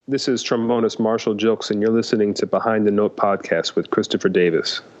This is trombonist Marshall Jilks, and you're listening to Behind the Note podcast with Christopher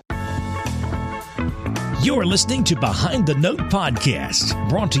Davis. You're listening to Behind the Note podcast,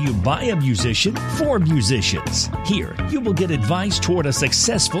 brought to you by a musician for musicians. Here, you will get advice toward a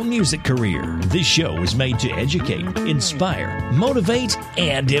successful music career. This show is made to educate, inspire, motivate,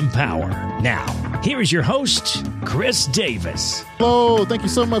 and empower. Now, here is your host, Chris Davis. Hello, thank you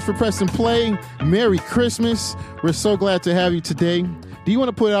so much for pressing play. Merry Christmas. We're so glad to have you today. Do you want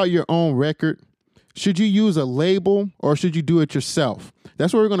to put out your own record? Should you use a label or should you do it yourself?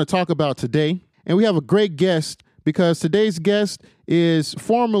 That's what we're going to talk about today. And we have a great guest because today's guest is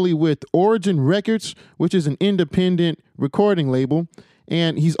formerly with Origin Records, which is an independent recording label.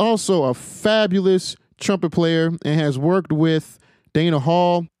 And he's also a fabulous trumpet player and has worked with Dana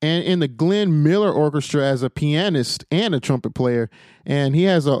Hall and in the Glenn Miller Orchestra as a pianist and a trumpet player. And he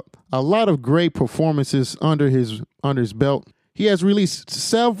has a lot of great performances under his belt. He has released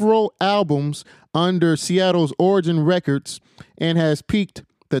several albums under Seattle's Origin Records and has peaked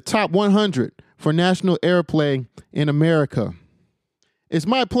the top 100 for national airplay in America. It's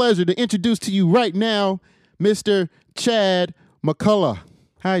my pleasure to introduce to you right now, Mr. Chad McCullough.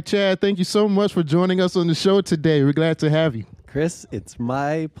 Hi, Chad. Thank you so much for joining us on the show today. We're glad to have you. Chris, it's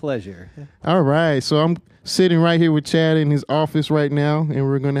my pleasure. All right. So I'm sitting right here with Chad in his office right now, and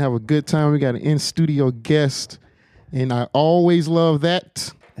we're going to have a good time. We got an in-studio guest, and I always love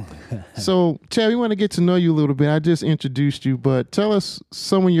that. So, Chad, we want to get to know you a little bit. I just introduced you, but tell us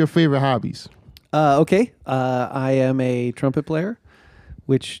some of your favorite hobbies. Okay. I am a trumpet player,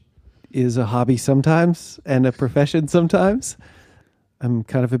 which is a hobby sometimes and a profession sometimes. I'm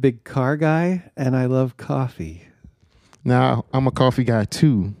kind of a big car guy, and I love coffee. Now, I'm a coffee guy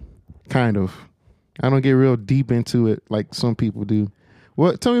too, kind of. I don't get real deep into it like some people do.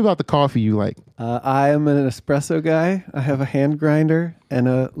 Tell me about the coffee you like. I am an espresso guy. I have a hand grinder and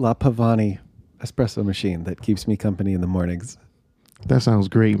a La Pavani espresso machine that keeps me company in the mornings. That sounds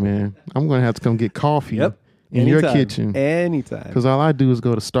great, man. I'm going to have to come get coffee in your kitchen. Anytime. Because all I do is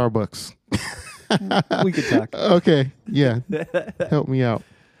go to Starbucks. We could talk. Okay. Yeah. Help me out.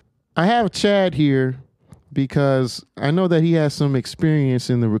 I have Chad here because I know that he has some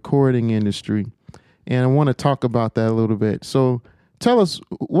experience in the recording industry, and I want to talk about that a little bit. So tell us,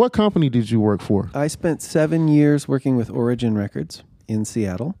 what company did you work for? I spent 7 years working with Origin Records in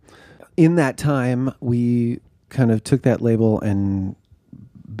Seattle. In that time, we kind of took that label and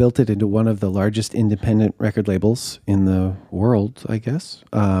built it into one of the largest independent record labels in the world, I guess.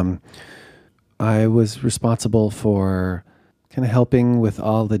 I was responsible for kind of helping with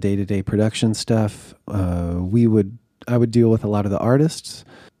all the day-to-day production stuff. I would deal with a lot of the artists.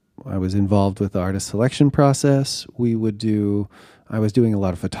 I was involved with the artist selection process. I was doing a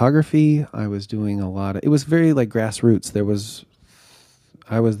lot of photography. It was very like grassroots.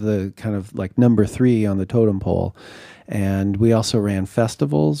 I was the kind of like number 3 on the totem pole. And we also ran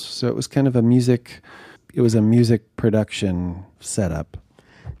festivals. So it was kind of a music production setup.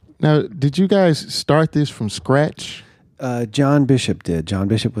 Now, did you guys start this from scratch? John Bishop did. John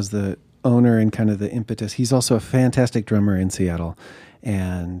Bishop was the owner and kind of the impetus. He's also a fantastic drummer in Seattle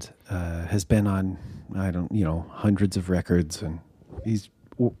and has been on, hundreds of records, and he's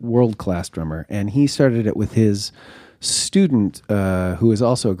world-class drummer. And he started it with his student, who is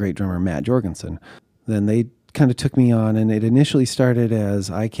also a great drummer, Matt Jorgensen. Then they kind of took me on, and it initially started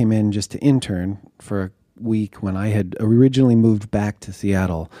as I came in just to intern for a week when I had originally moved back to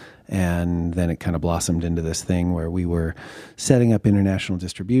Seattle, and then it kind of blossomed into this thing where we were setting up international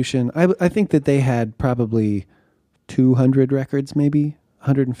distribution. I think that they had probably 200 records, maybe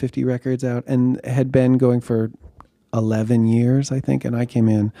 150 records out, and had been going for 11 years, I think, and I came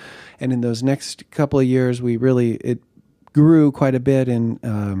in. And in those next couple of years, it grew quite a bit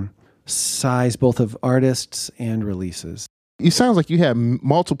in size, both of artists and releases. It sounds like you had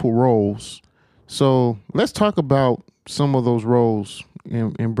multiple roles. So let's talk about some of those roles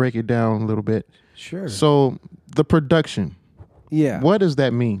and break it down a little bit. Sure. So the production. Yeah. What does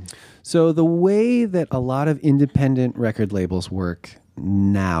that mean? So the way that a lot of independent record labels work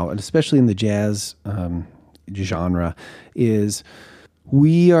now, and especially in the jazz genre, is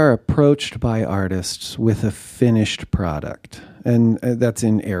we are approached by artists with a finished product. And that's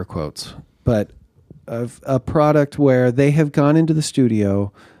in air quotes. But a product where they have gone into the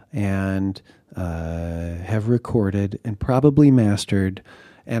studio and have recorded and probably mastered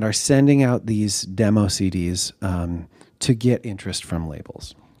and are sending out these demo CDs to get interest from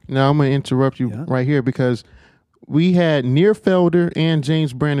labels. Now, I'm going to interrupt you right here because we had Neerfelder and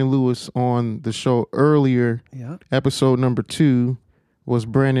James Brandon Lewis on the show earlier, episode number 2, was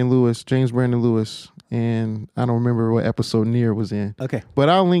James Brandon Lewis, and I don't remember what episode Near was in. Okay. But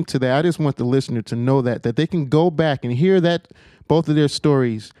I'll link to that. I just want the listener to know that they can go back and hear both of their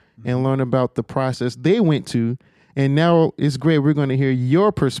stories and learn about the process they went to. And now it's great. We're going to hear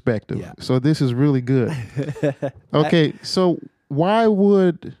your perspective. Yeah. So this is really good. Okay. So why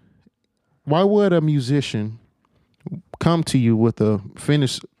would a musician come to you with a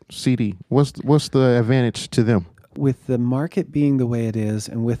finished CD? What's the advantage to them? With the market being the way it is,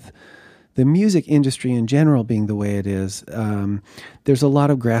 and with the music industry in general being the way it is, there's a lot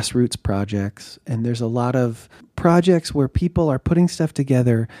of grassroots projects, and there's a lot of projects where people are putting stuff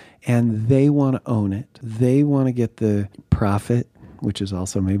together and they want to own it. They want to get the profit, which is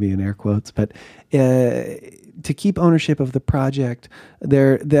also maybe in air quotes, but to keep ownership of the project,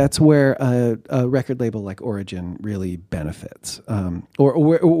 that's where a record label like Origin really benefits, or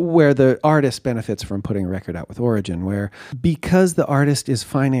where the artist benefits from putting a record out with Origin, where because the artist is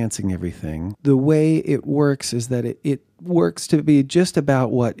financing everything, the way it works is that it works to be just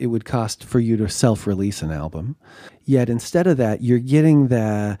about what it would cost for you to self-release an album. Yet instead of that, you're getting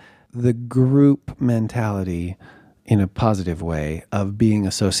the group mentality in a positive way of being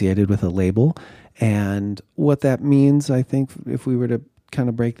associated with a label. And what that means, I think, if we were to kind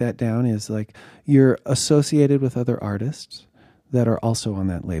of break that down, is like you're associated with other artists that are also on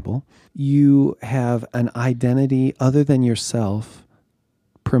that label. You have an identity other than yourself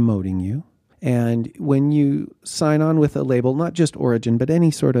promoting you. And when you sign on with a label, not just Origin, but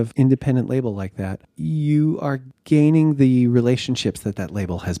any sort of independent label like that, you are gaining the relationships that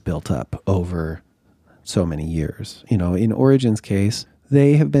label has built up over so many years. You know, in Origin's case,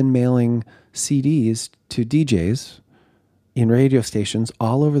 they have been mailing CDs to DJs in radio stations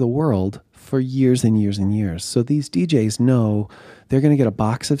all over the world for years and years and years. So these DJs know they're going to get a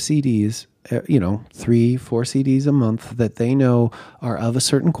box of CDs, 3-4 CDs a month that they know are of a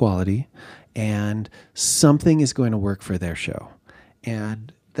certain quality, and something is going to work for their show.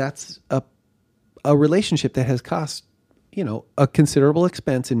 And that's a relationship that has cost, a considerable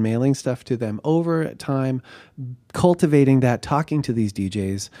expense in mailing stuff to them over time, cultivating that, talking to these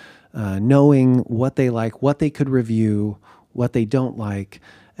DJs, knowing what they like, what they could review, what they don't like,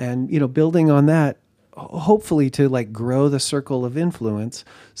 and, building on that, hopefully to like grow the circle of influence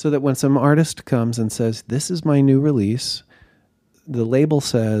so that when some artist comes and says, this is my new release, the label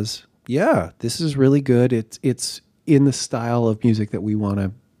says, yeah, this is really good. It's in the style of music that we want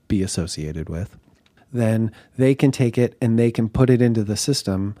to be associated with. Then they can take it and they can put it into the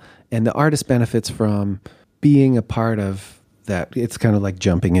system, and the artist benefits from being a part of that. It's kind of like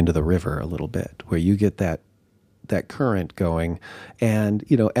jumping into the river a little bit, where you get that current going. And,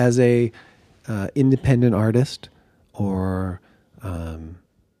 as a independent artist, or an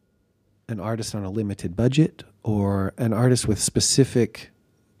artist on a limited budget, or an artist with specific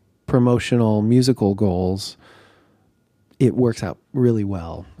promotional musical goals, it works out really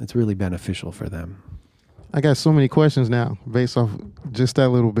well. It's really beneficial for them. I got so many questions now based off just that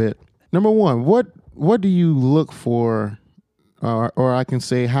little bit. Number one, what do you look for, or I can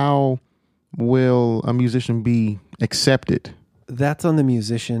say, how will a musician be accepted? That's on the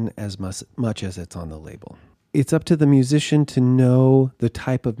musician as much as it's on the label. It's up to the musician to know the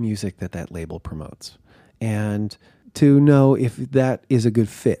type of music that label promotes, and to know if that is a good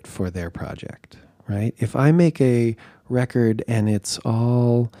fit for their project, right? If I make a record and it's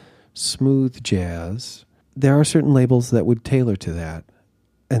all smooth jazz, there are certain labels that would tailor to that,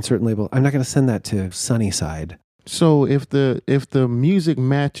 and certain labels, I'm not going to send that to Sunnyside. So if the music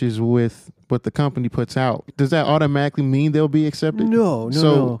matches with what the company puts out, does that automatically mean they'll be accepted? No.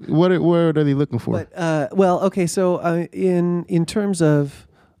 So what are they looking for? But, okay. So in terms of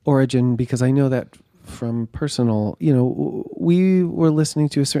Origin, because I know that from personal, we were listening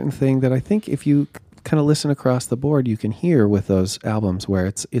to a certain thing that I think if you kind of listen across the board, you can hear with those albums where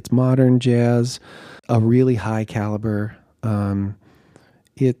it's modern jazz, a really high caliber.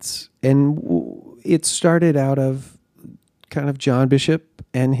 It started out of kind of John Bishop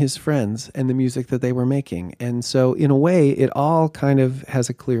and his friends and the music that they were making. And so in a way, it all kind of has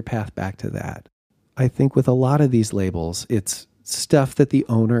a clear path back to that. I think with a lot of these labels, it's stuff that the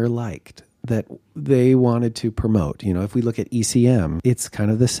owner liked, that they wanted to promote. If we look at ECM, it's kind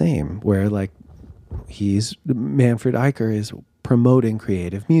of the same, where like Manfred Eicher is promoting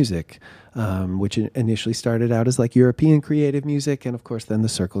creative music, which initially started out as like European creative music. And of course, then the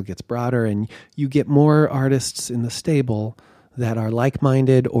circle gets broader and you get more artists in the stable that are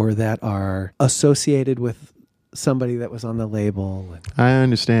like-minded or that are associated with somebody that was on the label. I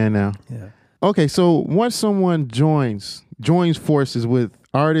understand now. Yeah. Okay, so once someone joins forces with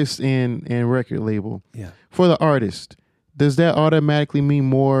artists and record label, yeah, for the artist, does that automatically mean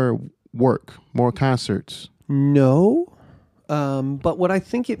more work, more concerts? No. But what I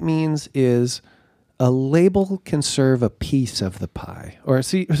think it means is a label can serve a piece of the pie, or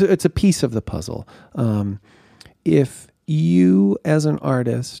see, it's a piece of the puzzle. If you, as an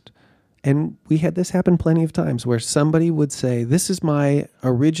artist, and we had this happen plenty of times where somebody would say, this is my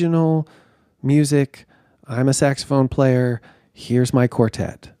original music. I'm a saxophone player. Here's my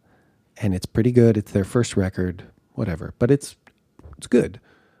quartet. And it's pretty good. It's their first record, whatever, but it's good.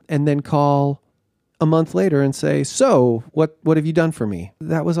 And then call a month later and say, so what have you done for me?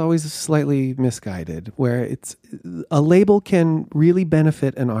 That was always slightly misguided, where it's a label can really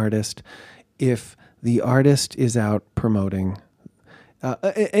benefit an artist if the artist is out promoting.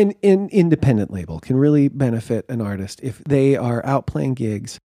 An independent label can really benefit an artist if they are out playing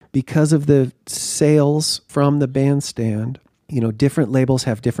gigs because of the sales from the bandstand. Different labels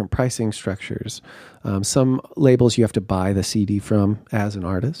have different pricing structures. Some labels you have to buy the CD from as an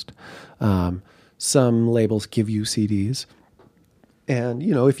artist. Some labels give you CDs. And,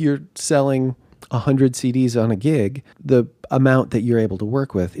 if you're selling 100 CDs on a gig, the amount that you're able to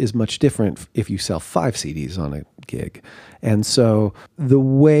work with is much different if you sell 5 CDs on a gig. And so the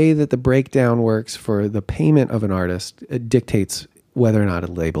way that the breakdown works for the payment of an artist, it dictates whether or not a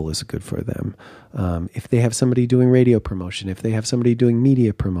label is good for them. If they have somebody doing radio promotion, if they have somebody doing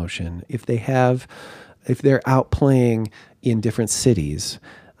media promotion, if they're out playing in different cities,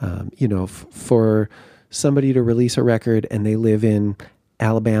 for somebody to release a record and they live in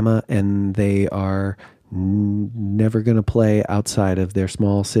Alabama and they are never going to play outside of their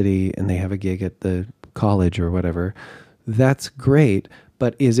small city and they have a gig at the college or whatever, that's great.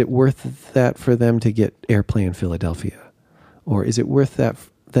 But is it worth that for them to get airplay in Philadelphia? Or is it worth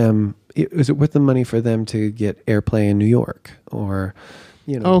is it worth the money for them to get airplay in New York? Or,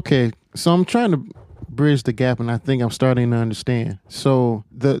 Okay. So I'm trying to bridge the gap, and I think I'm starting to understand. So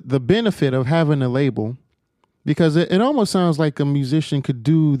the benefit of having a label, because it almost sounds like a musician could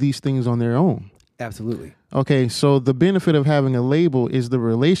do these things on their own. Absolutely. Okay, so the benefit of having a label is the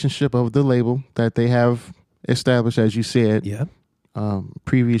relationship of the label that they have established, as you said,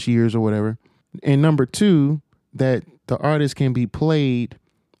 previous years or whatever. And number 2, that the artist can be played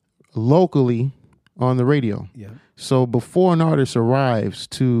locally on the radio. Yeah. So before an artist arrives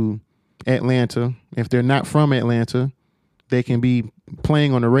to Atlanta, if they're not from Atlanta, they can be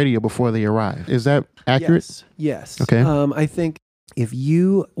playing on the radio before they arrive. Is that accurate? Yes. Okay. I think if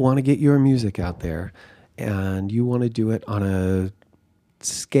you want to get your music out there and you want to do it on a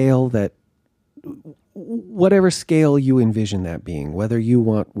scale that, whatever scale you envision that being, whether you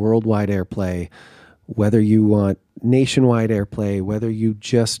want worldwide airplay, whether you want nationwide airplay, whether you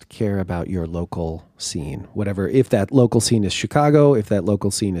just care about your local scene, whatever, if that local scene is Chicago, if that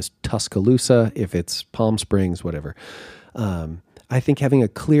local scene is Tuscaloosa, if it's Palm Springs, whatever. I think having a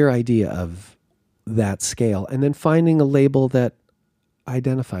clear idea of that scale and then finding a label that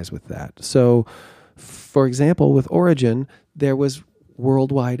identifies with that. So, for example, with Origin, there was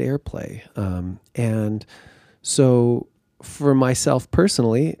worldwide airplay. And so for myself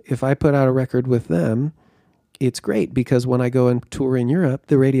personally, if I put out a record with them, it's great because when I go and tour in Europe,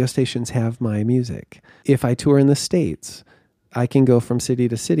 the radio stations have my music. If I tour in the States, I can go from city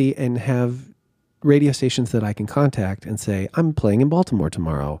to city and have radio stations that I can contact and say, I'm playing in Baltimore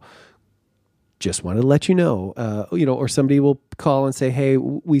tomorrow. Just wanted to let you know, or somebody will call and say, hey,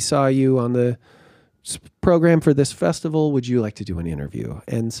 we saw you on the program for this festival. Would you like to do an interview?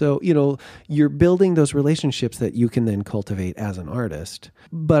 And so, you're building those relationships that you can then cultivate as an artist.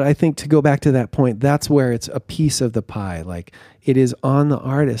 But I think to go back to that point, that's where it's a piece of the pie. Like it is on the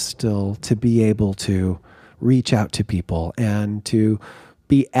artist still to be able to reach out to people and to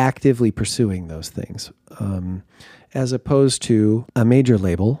be actively pursuing those things. As opposed to a major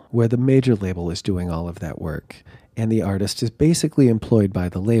label where the major label is doing all of that work and the artist is basically employed by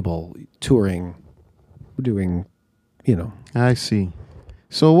the label touring, doing, I see.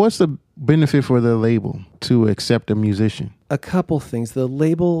 So what's the benefit for the label to accept a musician? A couple things. The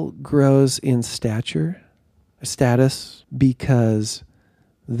label grows in status because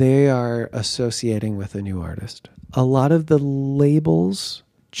they are associating with a new artist. A lot of the labels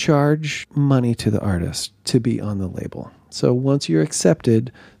charge money to the artist to be on the label. So once you're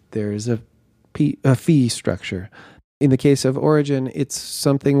accepted, there's a fee structure. In the case of Origin, it's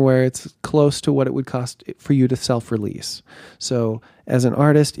something where it's close to what it would cost for you to self-release. So as an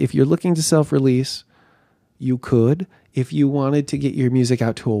artist, if you're looking to self-release, you could. If you wanted to get your music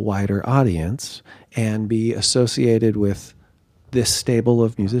out to a wider audience and be associated with this stable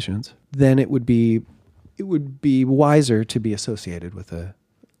of musicians, then it would be wiser to be associated with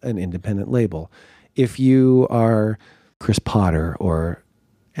an independent label. If you are Chris Potter or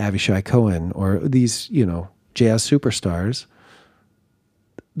Avishai Cohen or these, jazz superstars,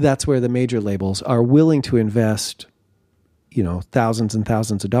 that's where the major labels are willing to invest, thousands and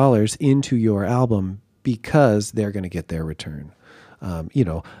thousands of dollars into your album because they're going to get their return.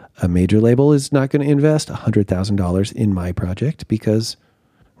 A major label is not going to invest $100,000 in my project because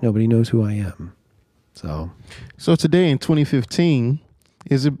nobody knows who I am. So today in 2015,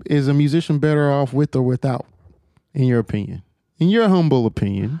 is a musician better off with or without, in your opinion? In your humble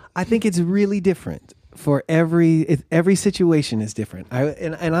opinion? I think it's really different. For every situation is different.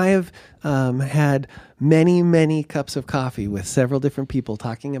 I have had many cups of coffee with several different people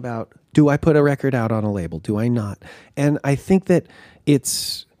talking about, do I put a record out on a label? Do I not? And I think that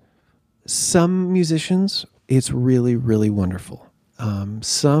it's some musicians, it's really, really wonderful.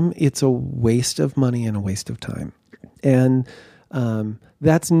 Some, it's a waste of money and a waste of time. And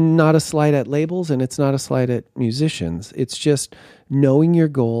that's not a slight at labels and it's not a slight at musicians. It's just knowing your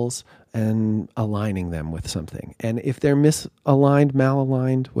goals and aligning them with something. And if they're misaligned,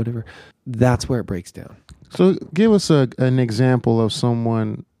 malaligned, whatever, that's where it breaks down. So give us an example of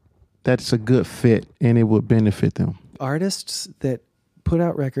someone that's a good fit and it would benefit them. Artists that put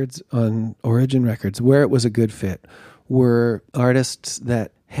out records on Origin Records where it was a good fit were artists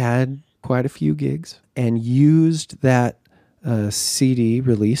that had quite a few gigs and used that CD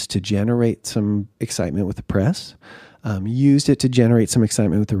release to generate some excitement with the press, used it to generate some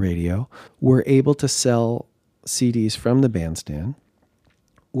excitement with the radio, were able to sell CDs from the bandstand,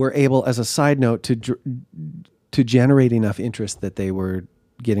 were able, as a side note, to generate enough interest that they were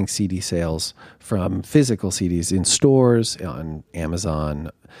getting CD sales from physical CDs in stores, on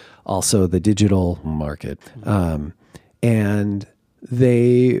Amazon, also the digital market. And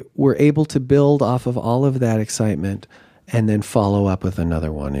they were able to build off of all of that excitement and then follow up with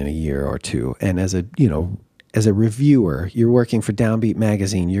another one in a year or two. And as a reviewer, you're working for Downbeat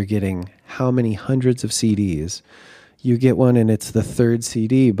Magazine, you're getting how many hundreds of CDs. You get one and it's the third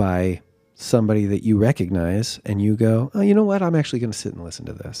CD by somebody that you recognize and you go, oh, you know what? I'm actually going to sit and listen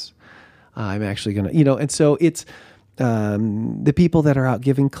to this. I'm actually going to, and so it's the people that are out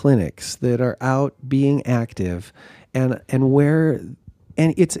giving clinics, that are out being active and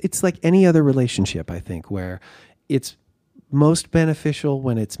it's like any other relationship, I think, where it's most beneficial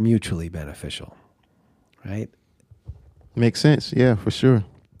when it's mutually beneficial, right? Makes sense. Yeah, for sure.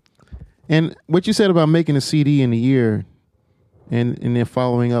 And what you said about making a CD in a year and then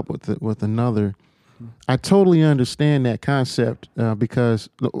following up with another, I totally understand that concept because,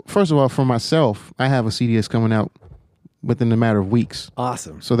 first of all, for myself, I have a CD that's coming out within a matter of weeks.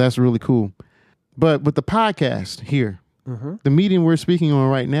 Awesome. So that's really cool. But with the podcast here, the medium we're speaking on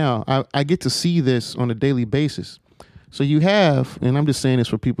right now, I get to see this on a daily basis. So you have, and I'm just saying this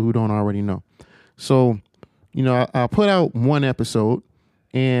for people who don't already know. So, I'll put out one episode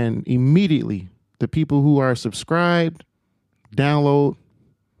and immediately the people who are subscribed download.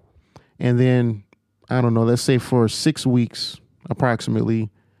 And then, I don't know, let's say for 6 weeks approximately,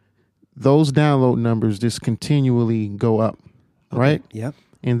 those download numbers just continually go up, right? Yep.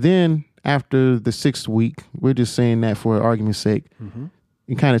 And then after the 6th week, we're just saying that for argument's sake,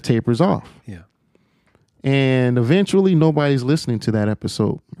 it kind of tapers off. Yeah. And eventually nobody's listening to that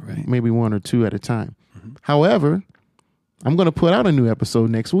episode, right? Maybe one or two at a time. However, I'm going to put out a new episode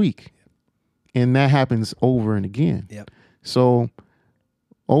next week. And that happens over and again. Yep. So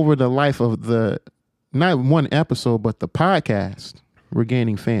over the life of not one episode, but the podcast, we're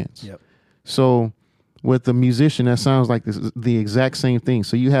gaining fans. Yep. So with the musician, that sounds like the exact same thing.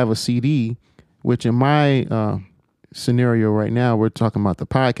 So you have a CD, which in my scenario right now, we're talking about the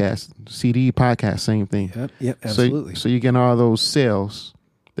podcast, CD, podcast, same thing. Yep, absolutely. So you get all those sales.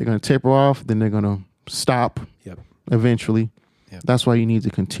 They're going to taper off, then they're going to stop eventually. Yep. That's why you need to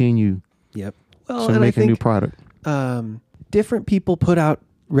continue. Yep. Well, to make a new product. Different people put out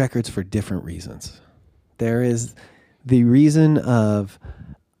records for different reasons. There is the reason of,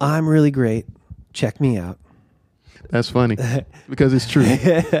 I'm really great, check me out. That's funny because it's true.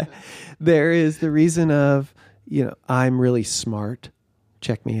 There is the reason of, I'm really smart,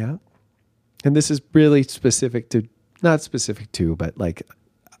 check me out. And this is really not specific to, but like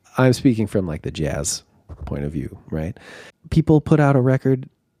I'm speaking from like the jazz point of view, right? People put out a record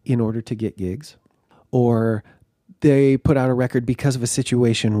in order to get gigs, or they put out a record because of a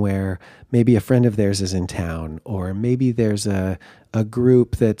situation where maybe a friend of theirs is in town, or maybe there's a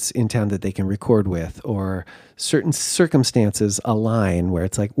group that's in town that they can record with, or certain circumstances align where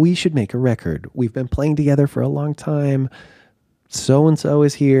it's like, we should make a record. We've been playing together for a long time. So-and-so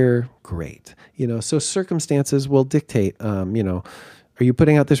is here. Great. So circumstances will dictate, are you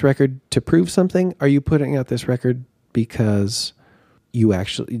putting out this record to prove something? Are you putting out this record because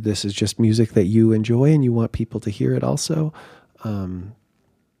this is just music that you enjoy and you want people to hear it also. And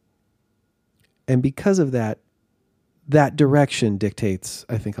because of that direction dictates,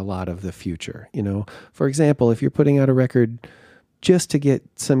 I think, a lot of the future. For example, if you're putting out a record just to get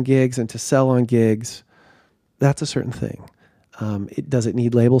some gigs and to sell on gigs, that's a certain thing. Does it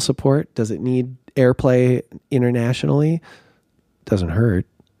need label support? Does it need airplay internationally? Doesn't hurt,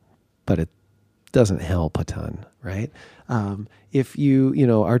 but it doesn't help a ton, right? If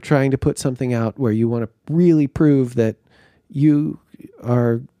you are trying to put something out where you want to really prove that you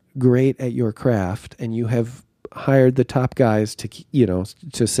are great at your craft and you have hired the top guys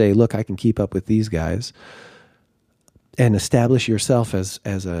to say, look, I can keep up with these guys, and establish yourself as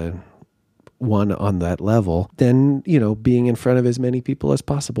a one on that level, then, being in front of as many people as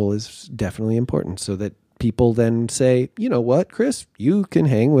possible is definitely important, so that people then say, you know what, Chris, you can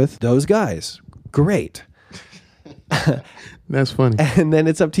hang with those guys. Great. That's funny. And then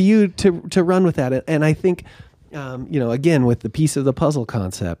it's up to you to run with that. And I think, again, with the piece of the puzzle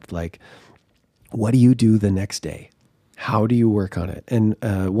concept, like, what do you do the next day? How do you work on it? And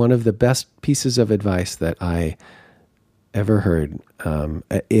one of the best pieces of advice that I ever heard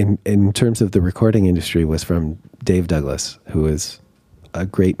in terms of the recording industry was from Dave Douglas, who is a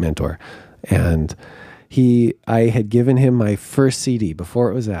great mentor. And I had given him my first CD before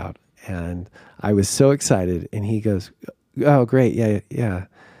it was out, and I was so excited. And he goes, "Oh, great. Yeah.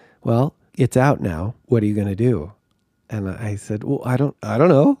 Well, it's out now. What are you going to do?" And I said, "Well, I don't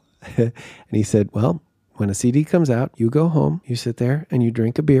know." And he said, "Well, when a CD comes out, you go home, you sit there and you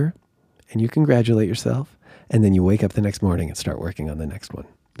drink a beer and you congratulate yourself. And then you wake up the next morning and start working on the next one."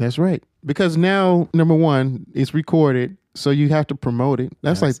 That's right. Because now, number one, it's recorded, so you have to promote it.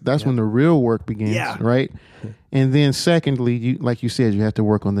 That's when the real work begins, right? And then secondly, like you said, you have to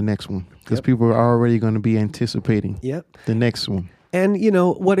work on the next one, because people are already going to be anticipating the next one. And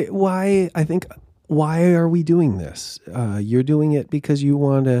why are we doing this? You're doing it because you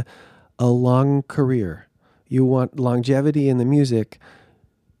want a long career. You want longevity in the music.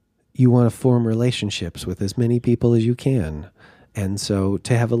 You want to form relationships with as many people as you can. And so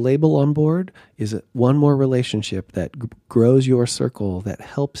to have a label on board is one more relationship that grows your circle, that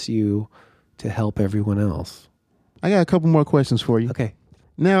helps you to help everyone else. I got a couple more questions for you. Okay.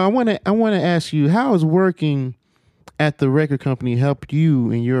 Now, I want to ask you, how has working at the record company helped you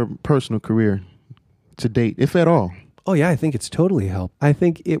in your personal career to date, if at all? Oh, yeah, I think it's totally helped. I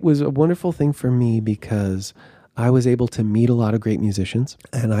think it was a wonderful thing for me because I was able to meet a lot of great musicians,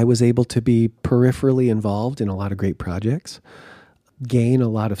 and I was able to be peripherally involved in a lot of great projects, gain a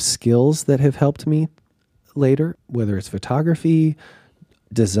lot of skills that have helped me later, whether it's photography,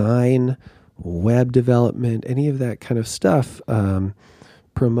 design, web development, any of that kind of stuff,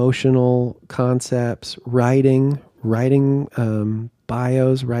 promotional concepts, writing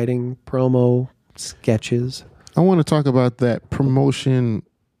bios, writing promo sketches. I want to talk about that promotional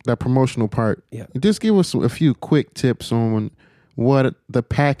part. Yeah. Just give us a few quick tips on what the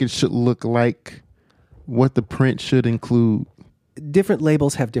package should look like, what the print should include. Different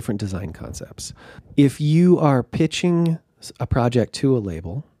labels have different design concepts. If you are pitching a project to a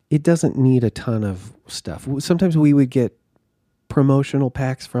label, it doesn't need a ton of stuff. Sometimes we would get promotional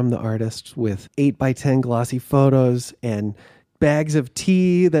packs from the artists with 8x10 glossy photos and bags of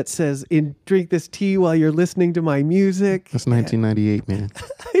tea that says, drink this tea while you're listening to my music. That's 1998, man.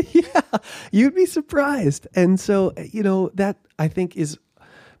 Yeah, you'd be surprised. And so, that I think is,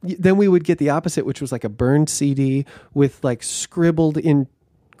 then we would get the opposite, which was like a burned CD with like scribbled in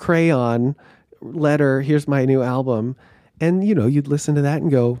crayon letter, here's my new album. And, you'd listen to that and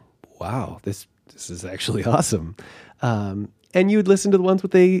go, wow, this is actually awesome. And you'd listen to the ones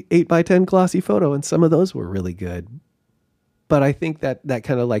with the 8x10 glossy photo, and some of those were really good. But I think that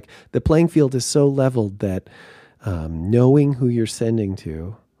kind of like the playing field is so leveled that knowing who you're sending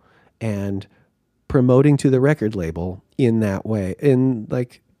to and promoting to the record label in that way, and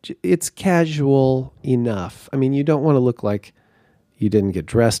like it's casual enough. I mean, you don't want to look like you didn't get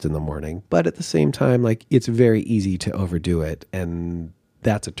dressed in the morning, but at the same time, like it's very easy to overdo it, and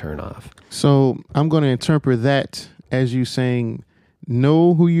that's a turnoff. So I'm going to interpret that as you saying,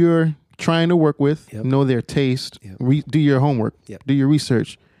 know who you're trying to work with, know their taste, do your homework, do your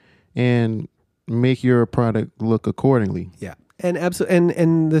research, and make your product look accordingly. Yeah. And absolutely,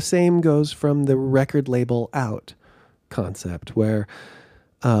 and the same goes from the record label out concept, where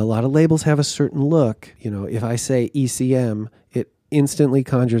a lot of labels have a certain look. If I say ECM, it instantly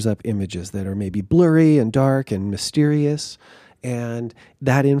conjures up images that are maybe blurry and dark and mysterious, and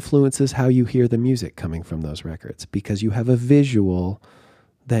that influences how you hear the music coming from those records, because you have a visual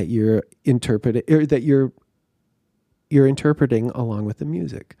that you're interpreting, or that you're you're interpreting along with the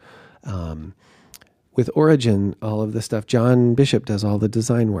music. With Origin, all of the stuff, John Bishop does all the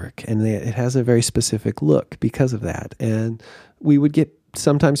design work, and it has a very specific look because of that. And we would get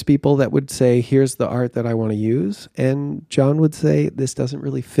sometimes people that would say, here's the art that I want to use. And John would say, this doesn't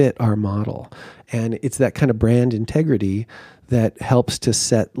really fit our model. And it's that kind of brand integrity that helps to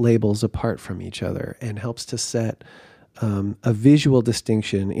set labels apart from each other and helps to set a visual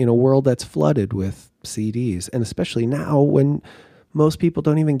distinction in a world that's flooded with CDs. And especially now when most people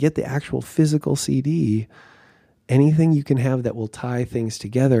don't even get the actual physical CD, anything you can have that will tie things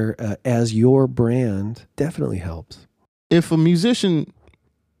together as your brand definitely helps. If a musician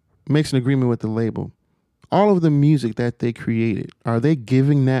makes an agreement with the label, all of the music that they created, are they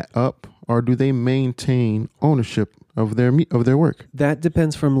giving that up, or do they maintain ownership of their work? That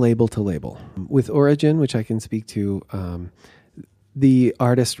depends from label to label. With Origin, which I can speak to, the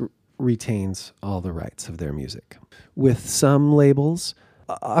artist retains all the rights of their music. With some labels,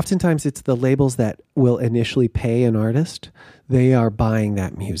 oftentimes it's the labels that will initially pay an artist. They are buying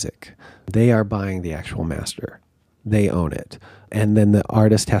that music. They are buying the actual master. They own it. And then the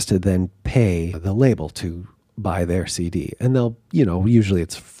artist has to then pay the label to buy their CD. And they'll, usually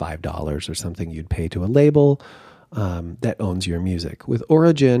it's $5 or something you'd pay to a label that owns your music. With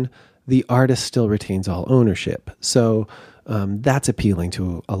Origin, the artist still retains all ownership. So that's appealing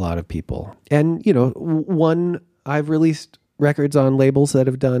to a lot of people. And, I've released records on labels that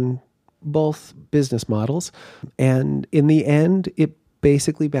have done both business models. And in the end, it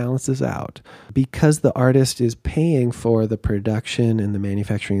basically balances out. Because the artist is paying for the production and the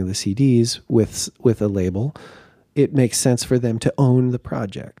manufacturing of the CDs with a label, it makes sense for them to own the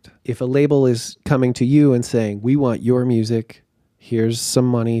project. If a label is coming to you and saying, we want your music, here's some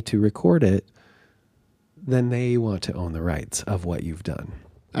money to record it, then they want to own the rights of what you've done.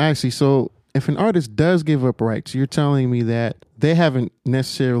 I see. So if an artist does give up rights, you're telling me that they haven't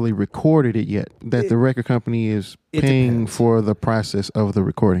necessarily recorded it yet, that the record company is paying for the process of the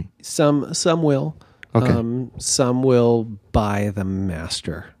recording. Some will. Okay. Some will buy the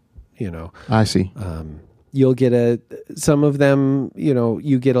master, I see. You'll get some of them,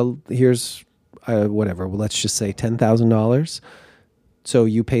 you get here's whatever, well, let's just say $10,000. So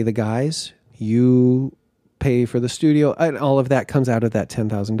you pay the guys, you pay for the studio, and all of that comes out of that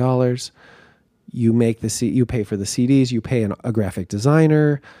 $10,000. You you pay for the CDs, you pay a graphic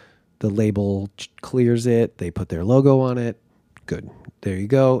designer, the label clears it, they put their logo on it. Good. There you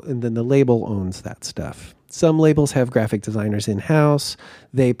go. And then the label owns that stuff. Some labels have graphic designers in-house.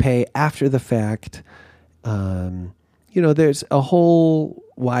 They pay after the fact. There's a whole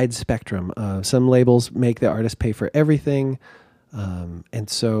wide spectrum. Some labels make the artist pay for everything. And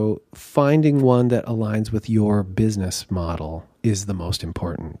so finding one that aligns with your business model is the most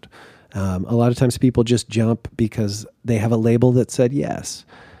important. A lot of times people just jump because they have a label that said yes,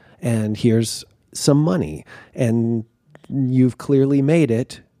 and here's some money, and you've clearly made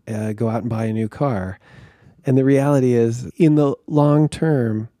it. Go out and buy a new car. And the reality is, in the long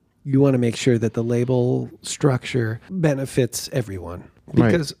term, you want to make sure that the label structure benefits everyone,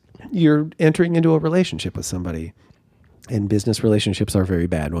 because you're entering into a relationship with somebody. And business relationships are very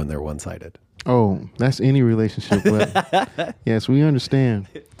bad when they're one-sided. Oh, that's any relationship. Yes, we understand.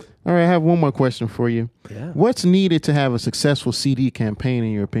 All right, I have one more question for you. Yeah. What's needed to have a successful CD campaign,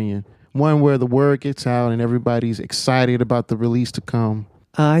 in your opinion? One where the word gets out and everybody's excited about the release to come.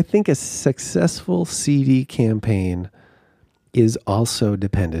 I think a successful CD campaign is also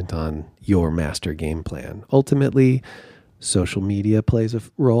dependent on your master game plan. Ultimately, social media plays a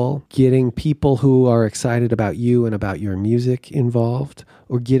role. Getting people who are excited about you and about your music involved,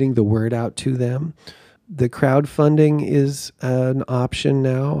 or getting the word out to them. The crowdfunding is an option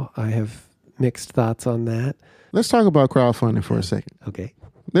now. I have mixed thoughts on that. Let's talk about crowdfunding for a second. Okay.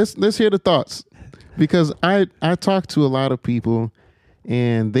 Let's hear the thoughts, because I talk to a lot of people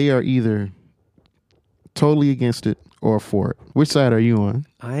and they are either totally against it or for it. Which side are you on?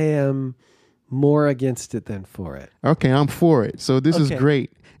 I am more against it than for it. Okay, I'm for it. So this is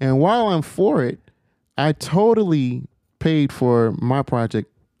great. And while I'm for it, I totally paid for my project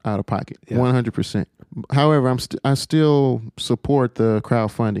out of pocket, 100%. However, I still support the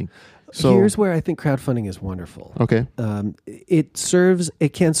crowdfunding. So here's where I think crowdfunding is wonderful. Okay.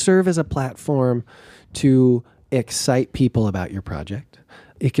 It can serve as a platform to excite people about your project.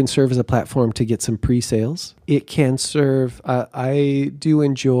 It can serve as a platform to get some pre-sales. It can serve, I do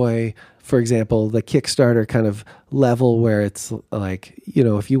enjoy, for example, the Kickstarter kind of level where it's like,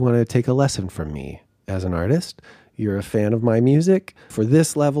 if you want to take a lesson from me as an artist, you're a fan of my music. For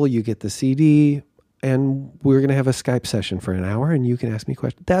this level, you get the CD. and we're going to have a Skype session for an hour and you can ask me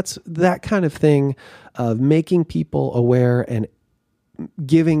questions. That's that kind of thing of making people aware and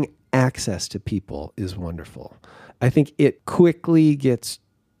giving access to people is wonderful. I think it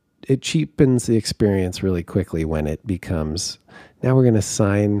cheapens the experience really quickly when it becomes, now we're going to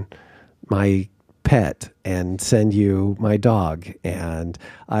sign my pet and send you my dog, and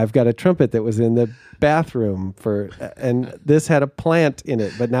I've got a trumpet that was in the bathroom and this had a plant in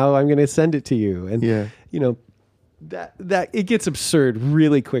it, but now I'm going to send it to you. And that it gets absurd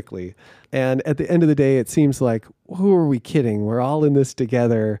really quickly. And at the end of the day, it seems like, who are we kidding? We're all in this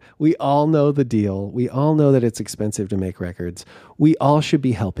together. We all know the deal. We all know that it's expensive to make records. We all should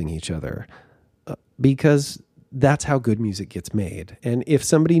be helping each other because that's how good music gets made. And if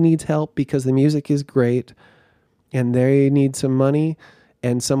somebody needs help because the music is great and they need some money,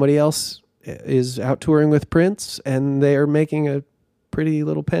 and somebody else is out touring with Prince and they're making a pretty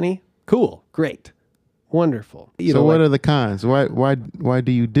little penny, cool, great, wonderful. So what are the cons? Why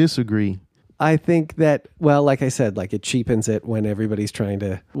do you disagree? I think that, well, like I said, like it cheapens it when everybody's trying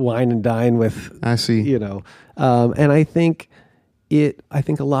to wine and dine with, I see. And I think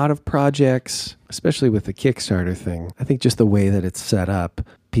a lot of projects, especially with the Kickstarter thing, I think just the way that it's set up,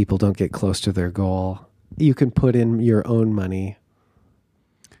 people don't get close to their goal. You can put in your own money.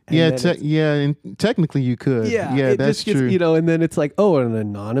 And technically you could. Yeah, that's true. And then it's like, oh, an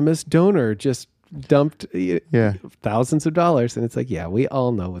anonymous donor just dumped thousands of dollars, and it's like, yeah, we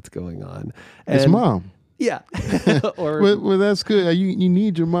all know what's going on. And it's mom. Yeah. well, that's good. You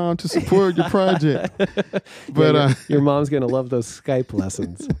need your mom to support your project. But your mom's gonna love those Skype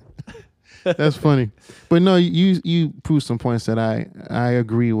lessons. That's funny. But no, you proved some points that I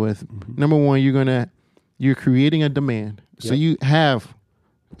agree with. Mm-hmm. Number one, you're creating a demand. So you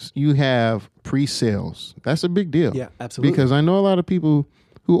have pre-sales. That's a big deal. Yeah, absolutely. Because I know a lot of people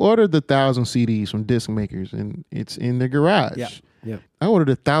who ordered 1,000 CDs from disc makers and it's in their garage. Yeah. Yeah. I ordered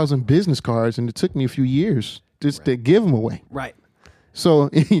 1,000 business cards and it took me a few years just to give them away. Right.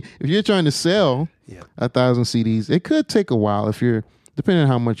 So if you're trying to sell 1,000 CDs, it could take a while depending on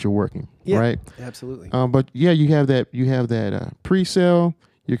how much you're working. Yeah, right. Absolutely. But yeah, you have that pre-sale.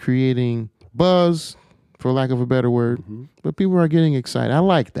 You're creating buzz, for lack of a better word, but people are getting excited. I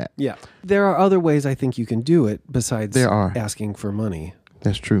like that. Yeah. There are other ways I think you can do it besides asking for money.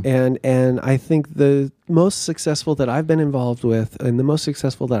 That's true. And I think the most successful that I've been involved with and the most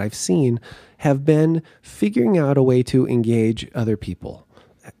successful that I've seen have been figuring out a way to engage other people,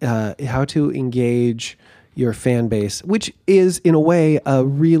 how to engage your fan base, which is in a way a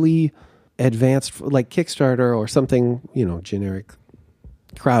really advanced, like Kickstarter or something, generic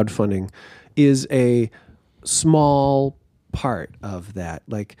crowdfunding is a small part of that.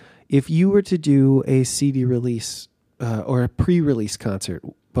 Like if you were to do a CD release or a pre-release concert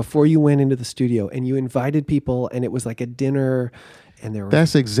before you went into the studio and you invited people and it was like a dinner and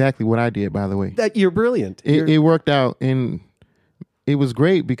that's exactly what I did, by the way. You're brilliant. It worked out and it was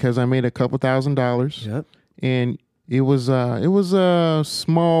great because I made a couple $1,000s. Yep. And it was a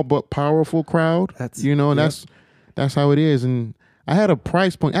small but powerful crowd. That's how it is. And I had a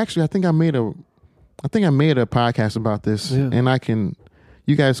price point. Actually, I think I made a podcast about this, and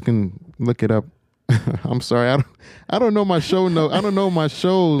you guys can look it up. I'm sorry, I don't know my show note. I don't know my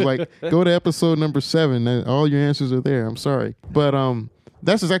shows. Like, go to episode number 7. All your answers are there. I'm sorry, but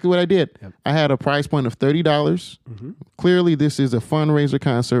that's exactly what I did. Yep. I had a price point of $30. Mm-hmm. Clearly, this is a fundraiser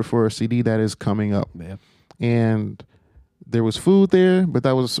concert for a CD that is coming up, and there was food there, but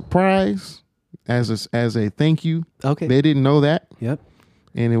that was a surprise as a thank you. Okay, they didn't know that. Yep,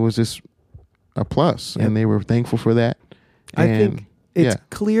 and it was just a plus, and they were thankful for that. I think it's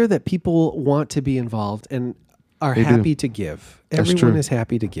clear that people want to be involved and are happy to give. Everyone is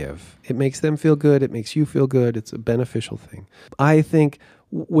happy to give. It makes them feel good. It makes you feel good. It's a beneficial thing. I think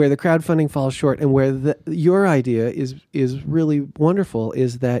where the crowdfunding falls short and where your idea is really wonderful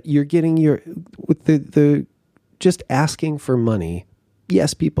is that you're getting with the just asking for money.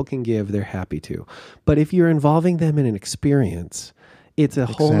 Yes, people can give. They're happy to. But if you're involving them in an experience, it's a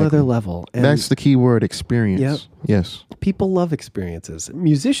whole other level. And that's the key word, experience. Yep. Yes. People love experiences.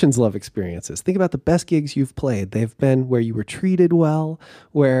 Musicians love experiences. Think about the best gigs you've played. They've been where you were treated well,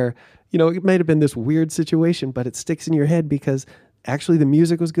 where, it might have been this weird situation, but it sticks in your head because actually the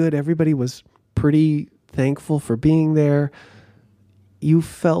music was good. Everybody was pretty thankful for being there. You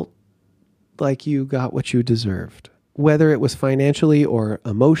felt like you got what you deserved, whether it was financially or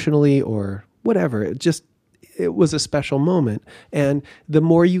emotionally or whatever. It was a special moment. And the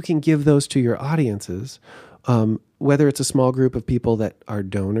more you can give those to your audiences, whether it's a small group of people that are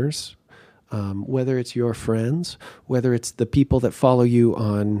donors, whether it's your friends, whether it's the people that follow you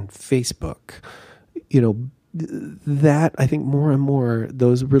on Facebook, that I think more and more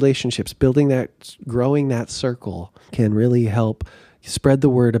those relationships, growing that circle can really help spread the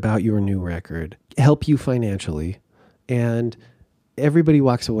word about your new record, help you financially, and everybody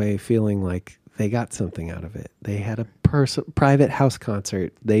walks away feeling like they got something out of it. They had a private house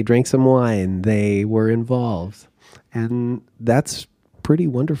concert. They drank some wine. They were involved. And that's pretty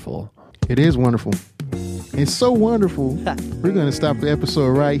wonderful. It is wonderful. It's so wonderful. We're going to stop the episode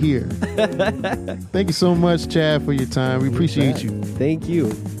right here. Thank you so much, Chad, for your time. We appreciate you. Thank you.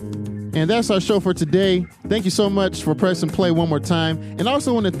 And that's our show for today. Thank you so much for pressing play one more time. And I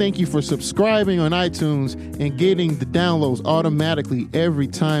also want to thank you for subscribing on iTunes and getting the downloads automatically every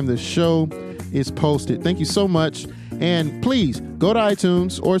time the show is posted. Thank you so much. And please go to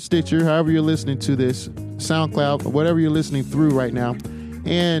iTunes or Stitcher, however you're listening to this, SoundCloud, or whatever you're listening through right now,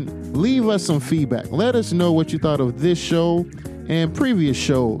 and leave us some feedback. Let us know what you thought of this show and previous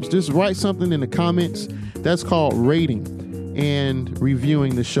shows. Just write something in the comments. That's called rating and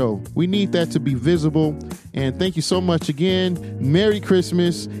reviewing the show. We need that to be visible. And thank you so much again. Merry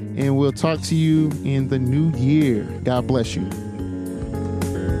Christmas, and we'll talk to you in the new year. God bless you.